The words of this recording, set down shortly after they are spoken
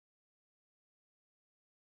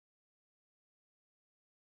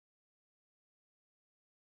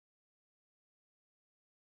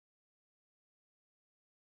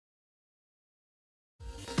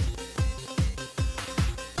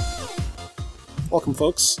Welcome,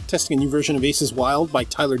 folks. Testing a new version of Aces Wild by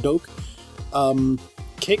Tyler Doak.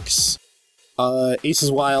 Kicks,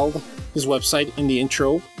 Aces Wild, his website in the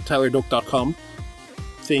intro, tylerdoak.com.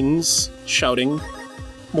 Things, shouting,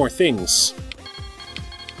 more things.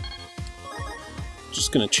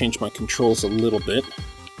 Just gonna change my controls a little bit.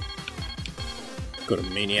 Go to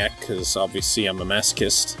Maniac, because obviously I'm a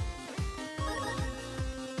masochist.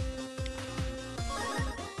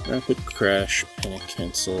 Rapid crash, panic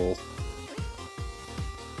cancel.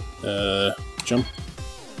 Jump.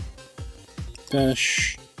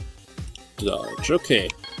 Dash. Dodge. Okay.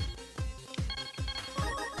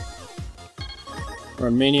 We're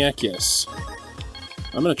on Maniac, yes.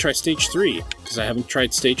 I'm gonna try stage 3, because I haven't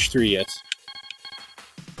tried stage 3 yet.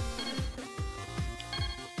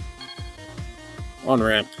 On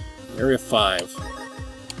ramp. Area 5.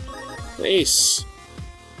 Ace!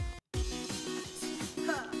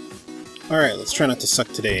 Alright, let's try not to suck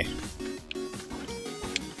today.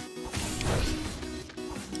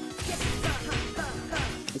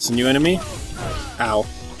 It's a new enemy? Ow.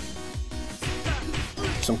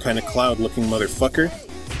 Some kind of cloud-looking motherfucker.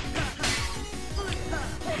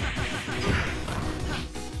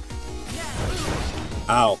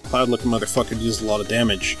 Ow, cloud-looking motherfucker deals a lot of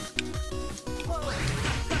damage.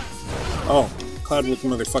 Oh, cloud-looking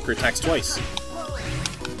motherfucker attacks twice.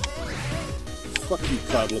 Fuck you,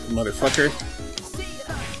 cloud-looking motherfucker.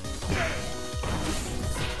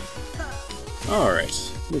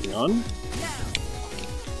 Alright, moving on.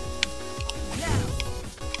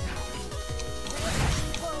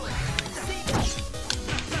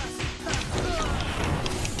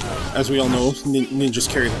 As we all know, ninjas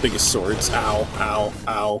carry the biggest swords. Ow, ow,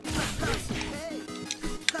 ow.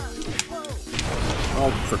 Oh,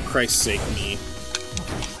 for Christ's sake, me.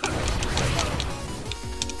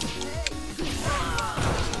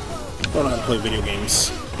 Don't know how to play video games.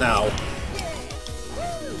 Now.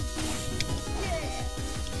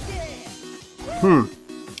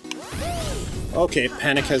 Okay,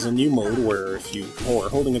 Panic has a new mode where if you are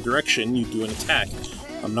holding a direction, you do an attack.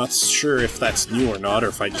 I'm not sure if that's new or not, or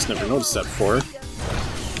if I just never noticed that before.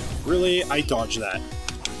 Really? I dodged that.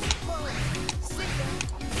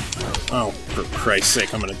 Oh, for Christ's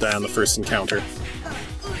sake, I'm gonna die on the first encounter.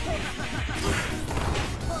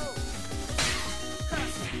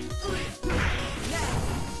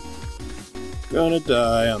 Gonna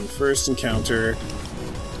die on the first encounter.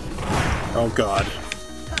 Oh god.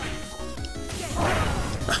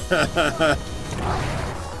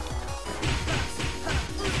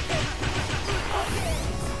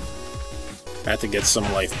 Had to get some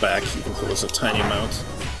life back, even if it was a tiny amount.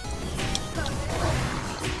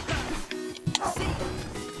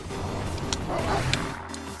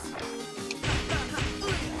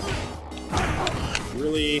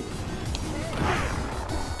 Really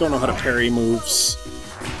don't know how to parry moves,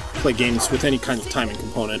 play games with any kind of timing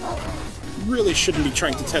component. Really shouldn't be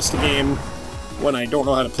trying to test a game when I don't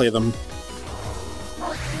know how to play them.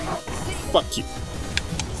 Fuck you.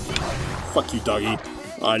 Fuck you, doggy.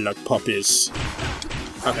 I like puppies.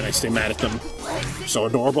 How can I stay mad at them? So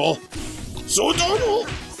adorable. So adorable!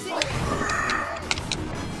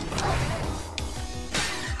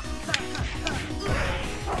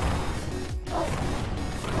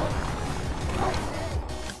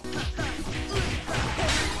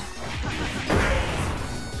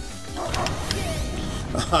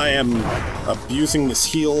 I am abusing this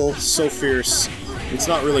heal so fierce. It's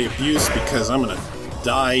not really abuse because I'm gonna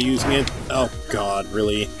die using it. Oh god,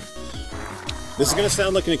 really? This is gonna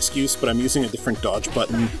sound like an excuse, but I'm using a different dodge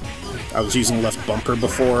button. I was using left bumper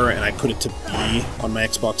before, and I put it to B on my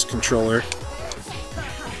Xbox controller.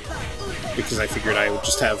 Because I figured I would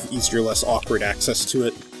just have easier, less awkward access to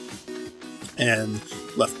it. And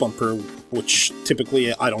left bumper, which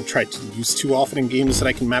typically I don't try to use too often in games that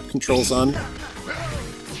I can map controls on,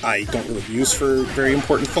 I don't really use for very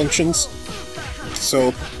important functions.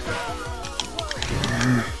 So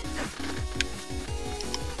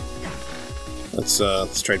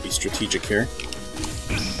let's try to be strategic here.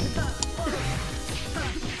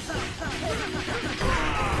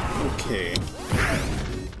 Okay.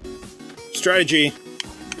 Strategy!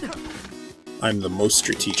 I'm the most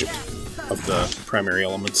strategic of the primary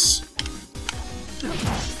elements.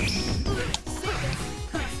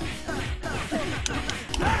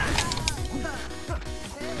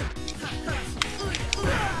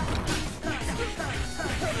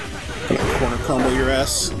 Gonna corner combo your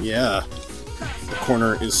ass? Yeah. The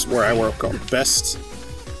corner is where I work on best.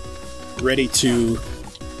 Ready to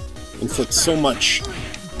inflict so much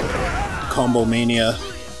combo mania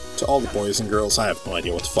to all the boys and girls. I have no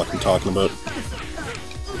idea what the fuck I'm talking about.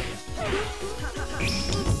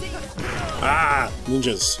 Ah!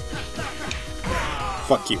 Ninjas.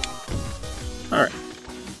 Fuck you. Alright.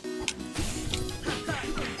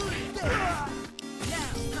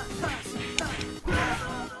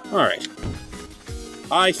 Alright.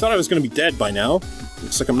 I thought I was gonna be dead by now.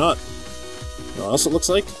 Looks like I'm not. You know what else it looks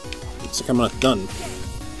like? Looks like I'm not done.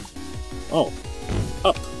 Oh.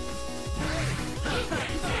 Up.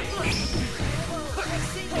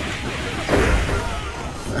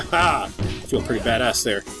 Aha! I feel pretty badass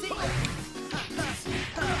there.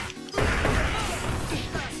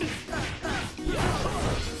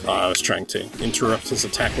 Oh, I was trying to interrupt his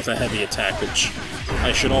attack with a heavy attack, which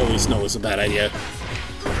I should always know is a bad idea.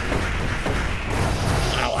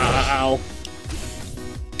 Ow, ow, ow.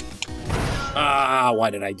 Ah, why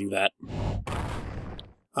did I do that?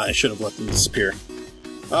 I should have let them disappear.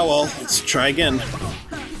 Oh well, let's try again.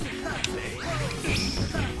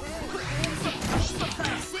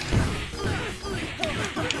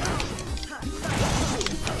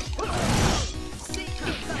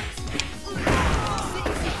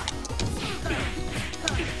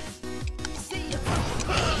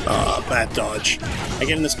 Bad dodge. I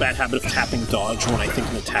get in this bad habit of tapping dodge when I think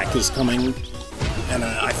an attack is coming, and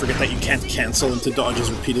I forget that you can't cancel into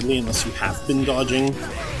dodges repeatedly unless you have been dodging.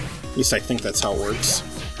 At least I think that's how it works.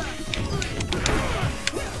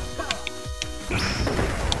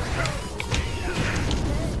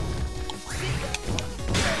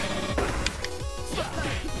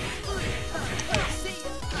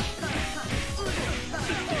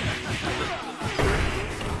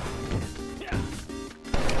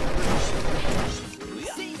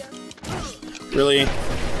 Really?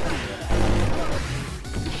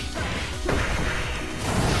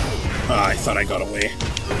 I thought I got away.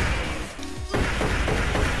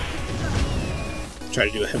 Try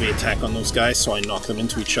to do a heavy attack on those guys so I knock them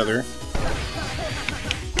into each other.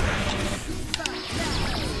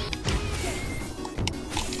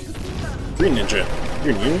 Green Ninja,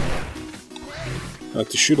 you're new. I like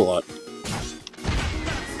to shoot a lot.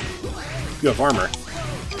 You have armor.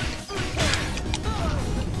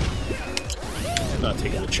 Not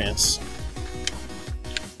taking a chance.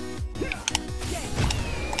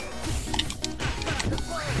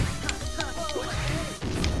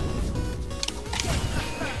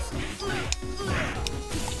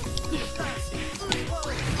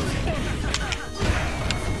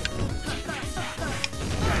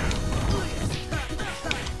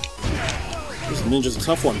 This ninja's a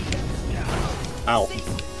tough one. Ow.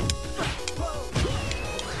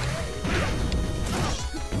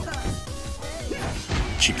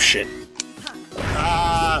 Cheap shit.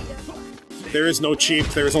 Ah! There is no cheap,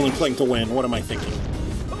 there is only playing to win. What am I thinking?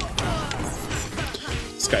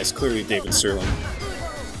 This guy's clearly David Sterling.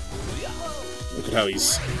 Look at how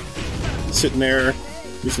he's sitting there,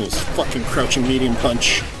 using his fucking crouching medium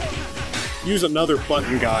punch. Use another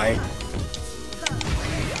button, guy.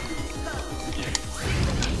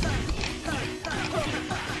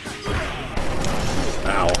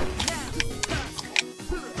 Ow.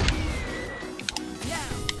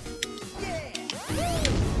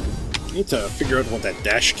 Need to figure out what that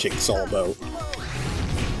dash kick's all about.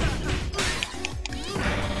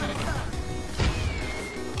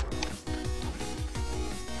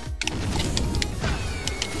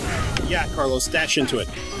 Yeah, Carlos, dash into it.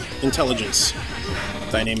 Intelligence.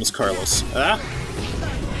 Thy name is Carlos. Ah?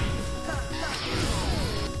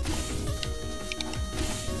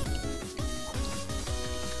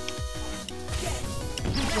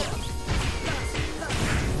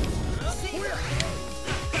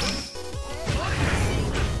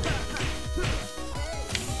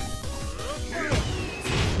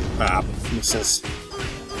 Ah, missiles.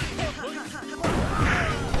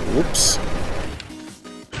 Whoops.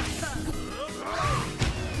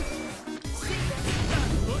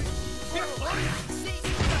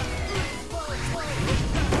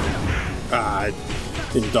 Ah, I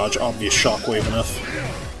didn't dodge obvious shockwave enough.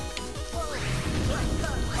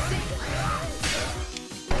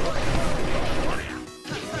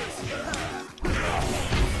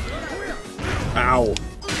 Ow.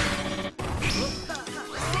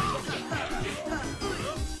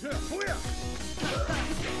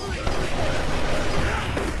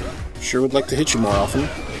 Sure would like to hit you more often.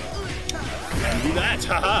 And do that,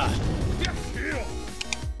 haha!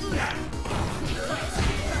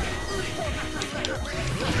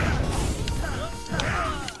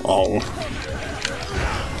 Oh.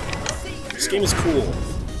 This game is cool.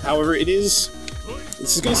 However, this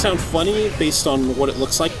is gonna sound funny based on what it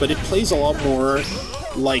looks like, but it plays a lot more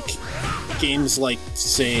like games like,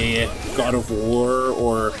 say, God of War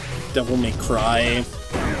or Devil May Cry,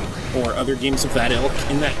 or other games of that ilk,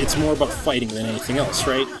 in that it's more about fighting than anything else,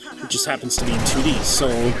 right? It just happens to be in 2D, so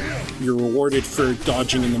you're rewarded for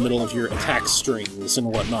dodging in the middle of your attack strings and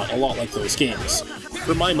whatnot, a lot like those games.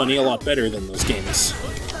 For my money, a lot better than those games.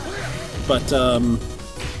 But,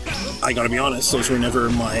 I gotta be honest, those were never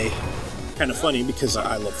my... kind of funny, because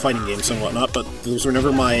I love fighting games and whatnot, but those were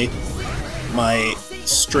never my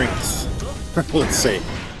strength, let's say.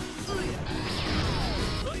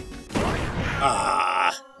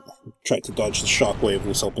 Ah! Tried to dodge the shockwave,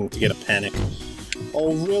 was hoping to get a panic.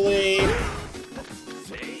 Oh, really?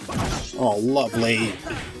 Oh, lovely.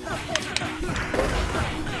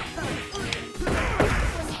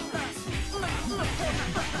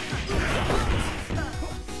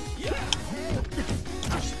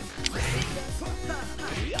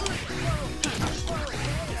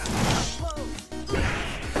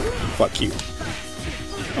 Fuck you.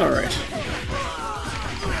 Alright.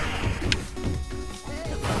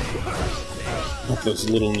 Hope those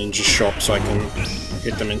little ninjas show up so I can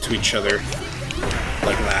hit them into each other.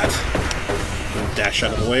 Like that. And dash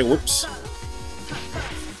out of the way. Whoops.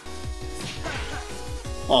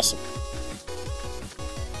 Awesome.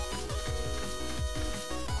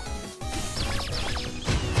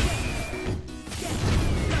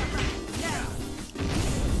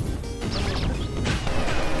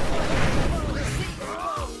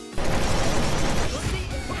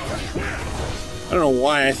 I don't know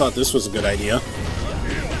why I thought this was a good idea.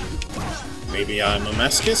 Maybe I'm a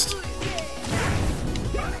masochist?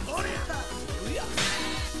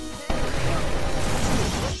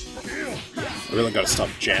 I really gotta stop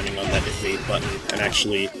jamming on that evade button and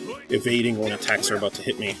actually evading when attacks are about to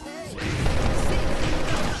hit me.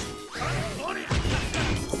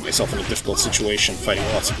 Put myself in a difficult situation fighting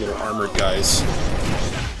lots of little armored guys.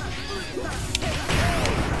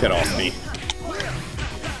 Get off me.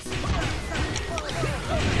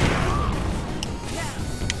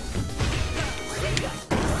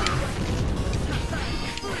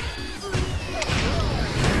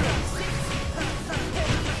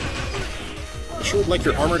 I sure would like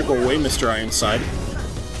your armor to go away, Mr. Ironside.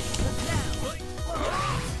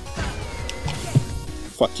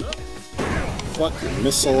 Fuck you. Fuck your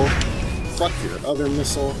missile. Fuck your other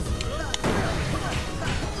missile.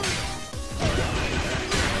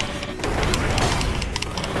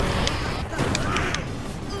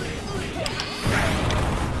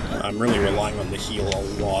 I'm really relying on the heal a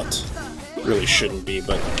lot. Really shouldn't be,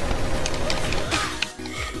 but...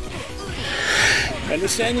 My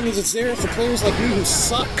understanding is it's there for players like me who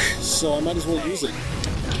suck, so I might as well use it.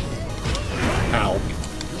 Ow.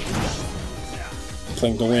 I'm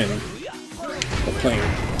playing to win. I'm playing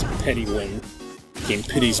to petty win. The game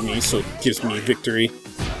pities me, so it gives me victory.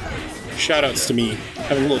 Shoutouts to me,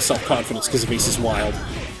 having a little self-confidence because of Ace is Wild.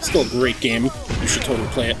 Still a great game. You should totally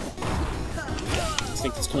play it. I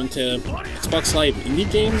think it's coming to Xbox Live Indie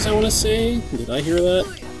Games, I want to say? Did I hear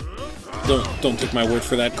that? Don't take my word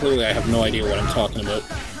for that. Clearly I have no idea what I'm talking about.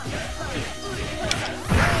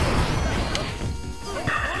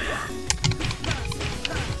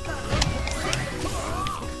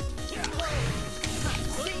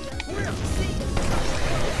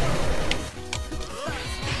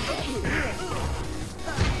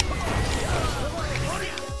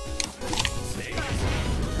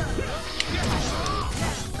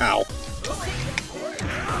 Ow.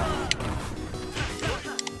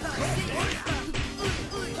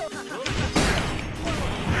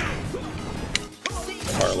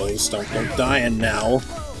 Carlos, don't go dying now.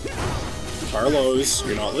 Carlos,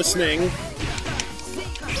 you're not listening.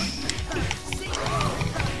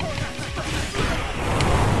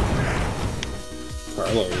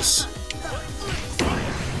 Carlos.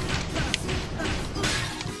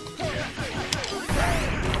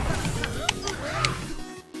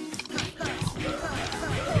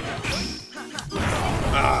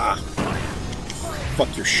 Ah.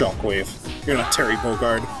 Fuck your shockwave. You're not Terry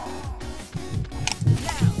Bogard.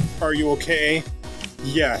 Are you okay?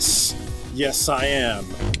 Yes. Yes, I am.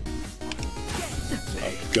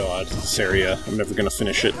 Oh god, this area. I'm never gonna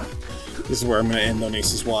finish it. This is where I'm gonna end on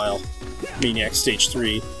Ace's Wild. Maniac Stage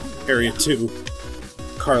 3, Area 2.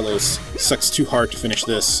 Carlos, sucks too hard to finish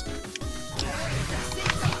this.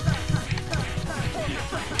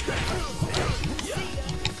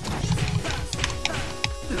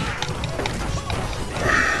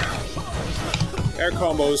 Air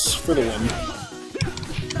combos for the win.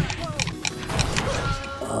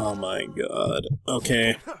 Oh my god.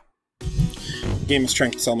 Okay. Game is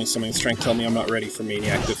trying to tell me something. It's trying to tell me I'm not ready for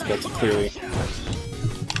Maniac difficulty, clearly.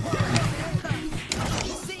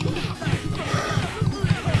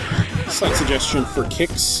 Slight suggestion for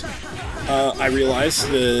kicks. I realize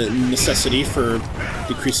the necessity for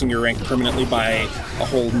decreasing your rank permanently by a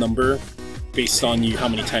whole number based on how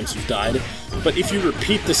many times you've died. But if you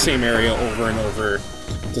repeat the same area over and over,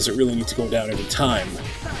 does it really need to go down every time?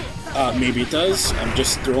 Maybe it does. I'm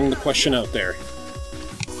just throwing the question out there.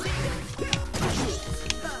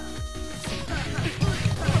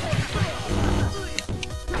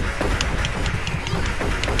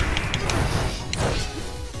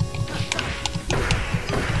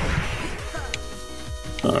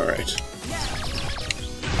 Alright.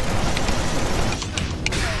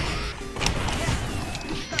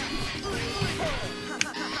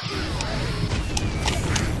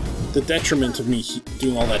 The detriment of me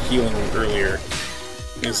doing all that healing earlier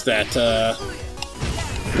is that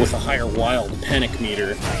with a higher wild panic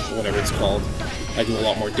meter, or whatever it's called, I do a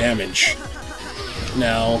lot more damage.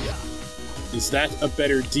 Now, is that a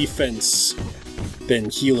better defense than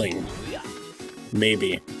healing?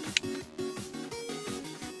 Maybe.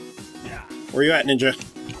 Where you at, Ninja?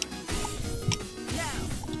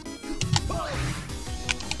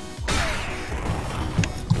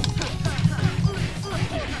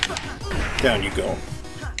 Down you go.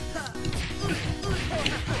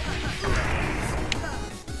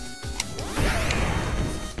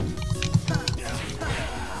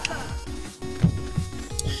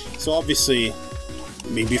 So obviously,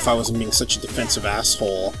 maybe if I wasn't being such a defensive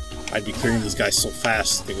asshole, I'd be clearing these guys so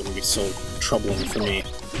fast they wouldn't be so troubling for me.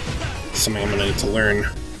 Something I'm gonna need to learn.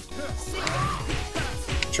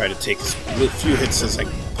 Try to take as few hits as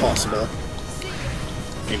possible.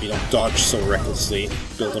 Maybe don't dodge so recklessly.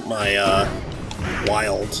 Build up my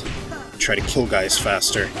wild. Try to kill guys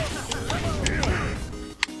faster.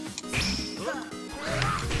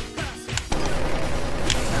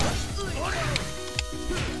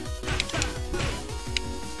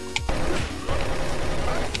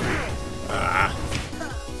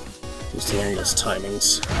 Just to learn those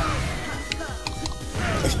timings.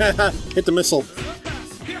 Hit the missile.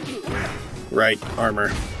 Right,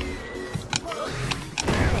 armor.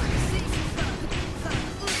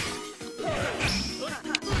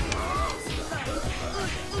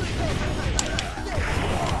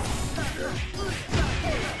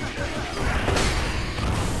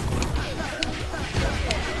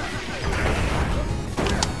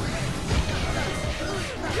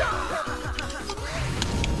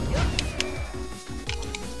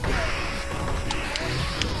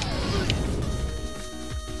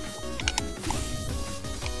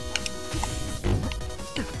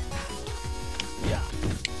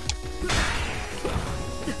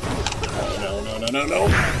 No. I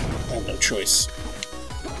have no choice.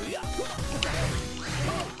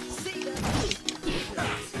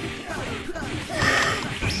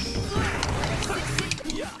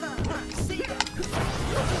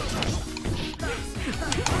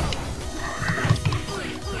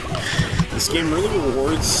 This game really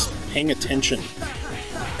rewards paying attention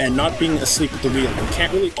and not being asleep at the wheel. You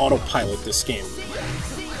can't really autopilot this game.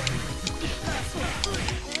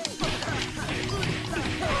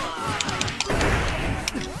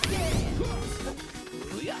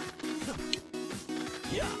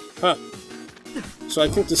 Huh. So I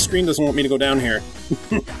think the screen doesn't want me to go down here.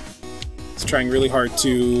 It's trying really hard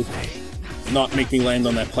to not make me land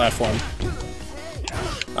on that platform.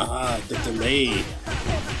 Ah, the delay.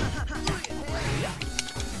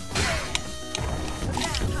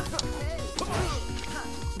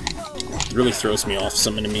 It really throws me off.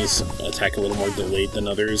 Some enemies attack a little more delayed than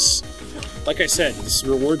others. Like I said,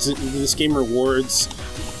 this game rewards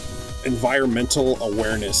environmental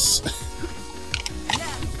awareness.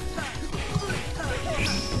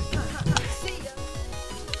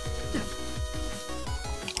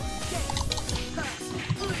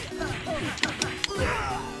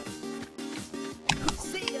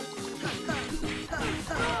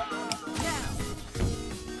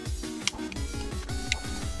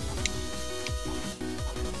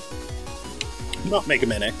 Not Mega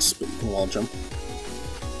Man X, but you can wall jump.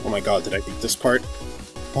 Oh my god, did I beat this part?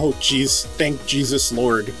 Oh jeez, thank Jesus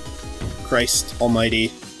Lord. Christ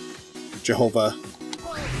Almighty. Jehovah.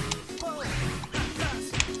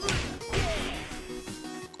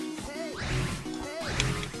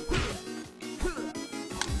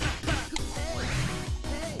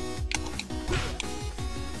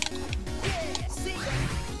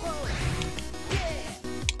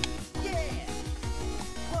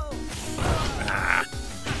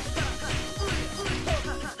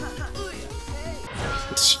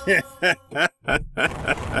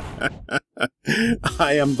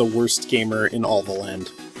 I am the worst gamer in all the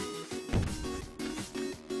land.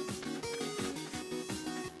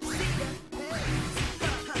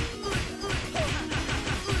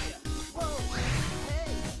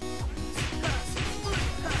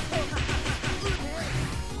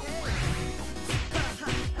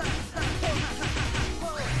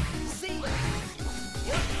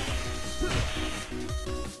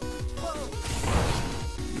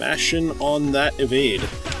 Mashing on that evade.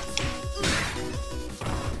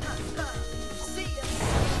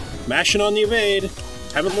 Mashing on the evade.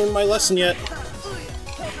 Haven't learned my lesson yet.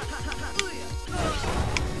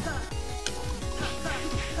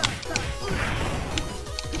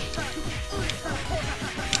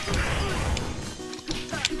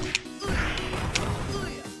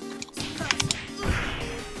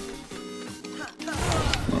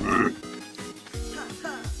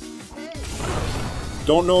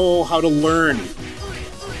 Don't know how to learn.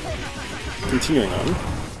 Continuing on.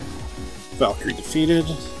 Valkyrie defeated.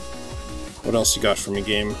 What else you got for me,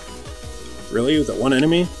 game? Really? That one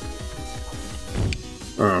enemy?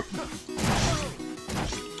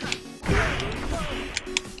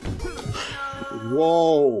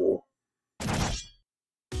 Whoa!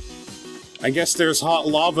 I guess there's hot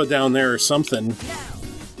lava down there or something.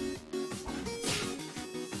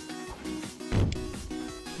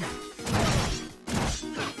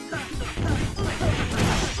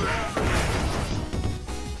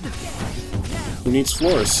 Who needs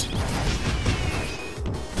floors?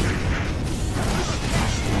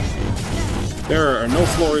 There are no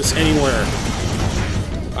floors anywhere.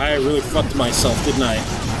 I really fucked myself, didn't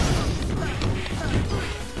I?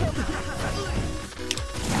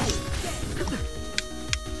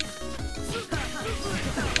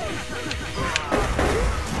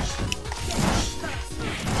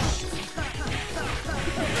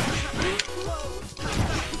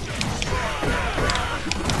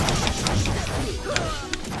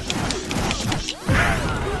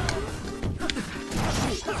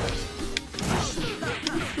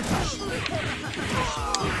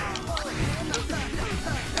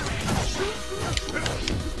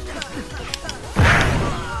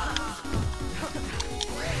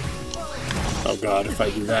 Oh god, if I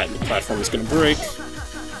do that, the platform is gonna break.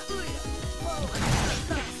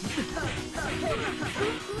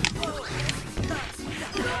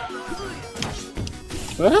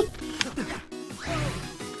 What?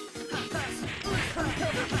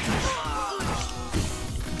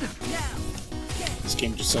 This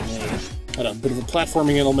game just suddenly had a bit of a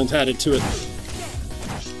platforming element added to it.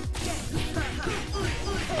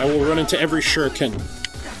 I will run into every shuriken.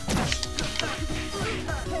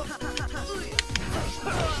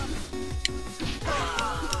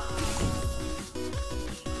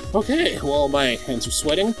 Okay, well, my hands are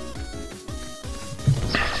sweating.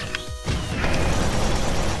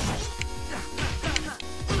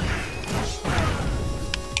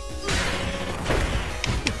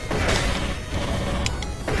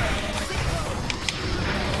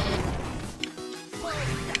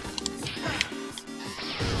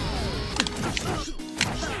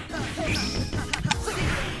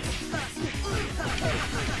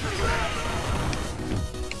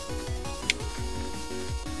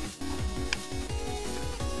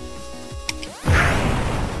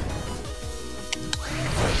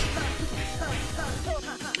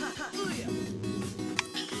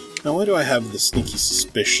 Now, why do I have the sneaky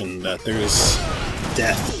suspicion that there's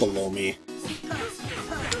death below me?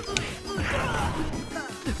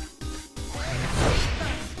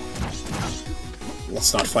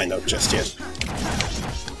 Let's not find out just yet.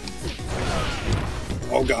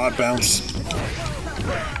 Oh god, bounce.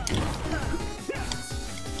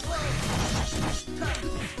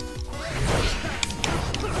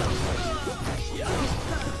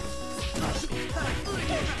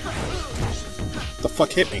 The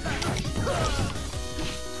fuck hit me?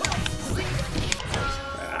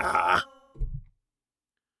 Ah.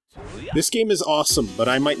 This game is awesome, but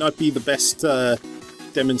I might not be the best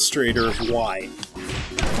demonstrator of why.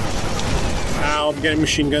 Ow, I'm getting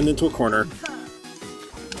machine gunned into a corner.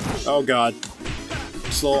 Oh god.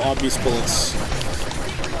 Slow, obvious bullets.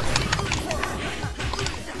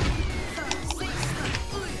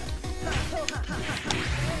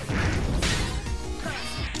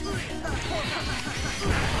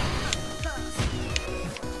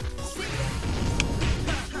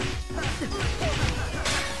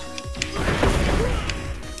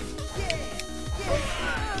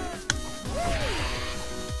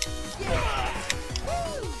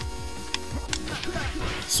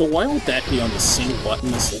 So why would that be on the same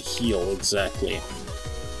button as the heal, exactly?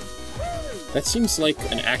 That seems like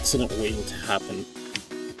an accident waiting to happen.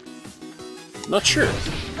 Not sure.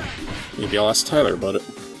 Maybe I'll ask Tyler about it.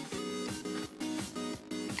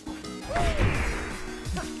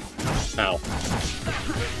 Ow.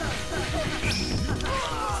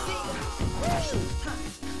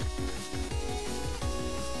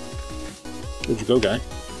 Where'd you go, guy?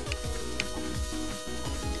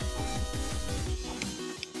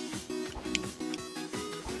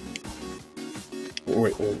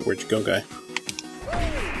 Wait, where'd you go, guy?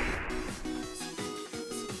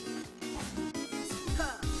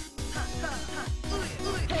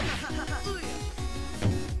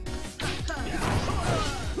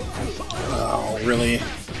 really?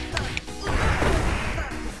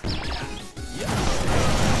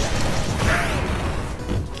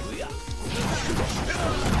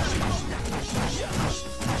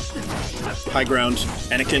 High ground.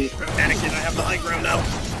 Anakin. Anakin, I have the high ground now.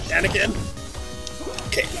 Anakin.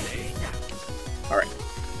 Okay. Alright.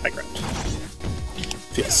 High ground.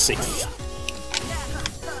 Feels safe.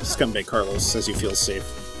 Scumbag Carlos says he feels safe.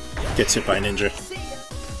 Gets hit by a ninja.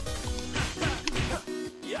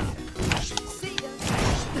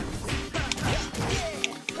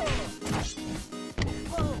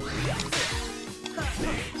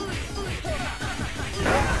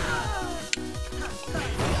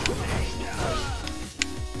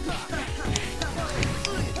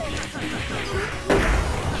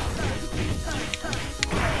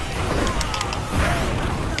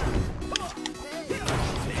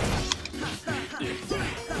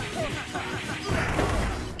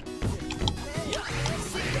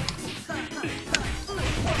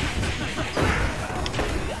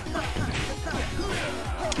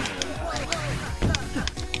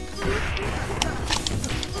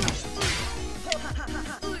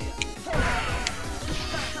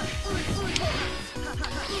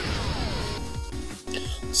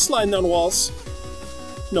 Sliding down walls.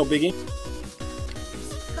 No biggie.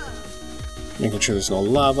 Making sure there's no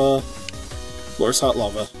lava. Floor's hot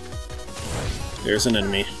lava. There's an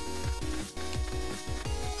enemy.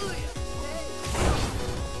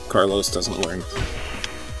 Carlos doesn't learn.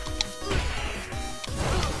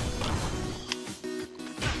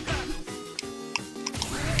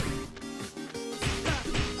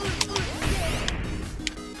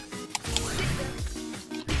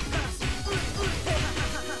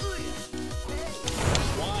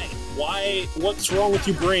 Why? What's wrong with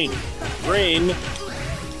you, brain? Brain?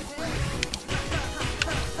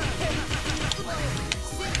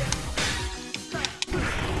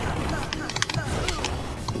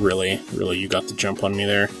 Really? Really, you got the jump on me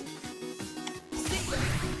there?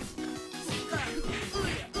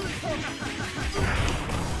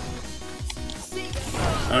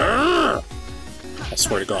 Arrgh! I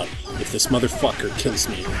swear to God, if this motherfucker kills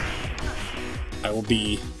me, I will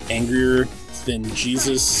be angrier than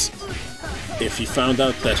Jesus if he found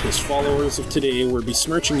out that his followers of today were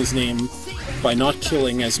besmirching his name by not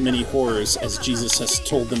killing as many horrors as Jesus has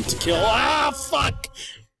told them to kill. Ah, fuck!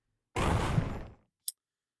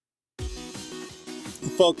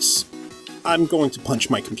 Folks, I'm going to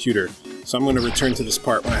punch my computer, so I'm going to return to this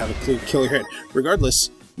part when I have a clue to kill your head.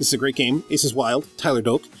 Regardless, this is a great game. Ace is Wild, Tyler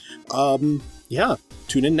Doak. Yeah,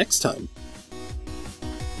 tune in next time.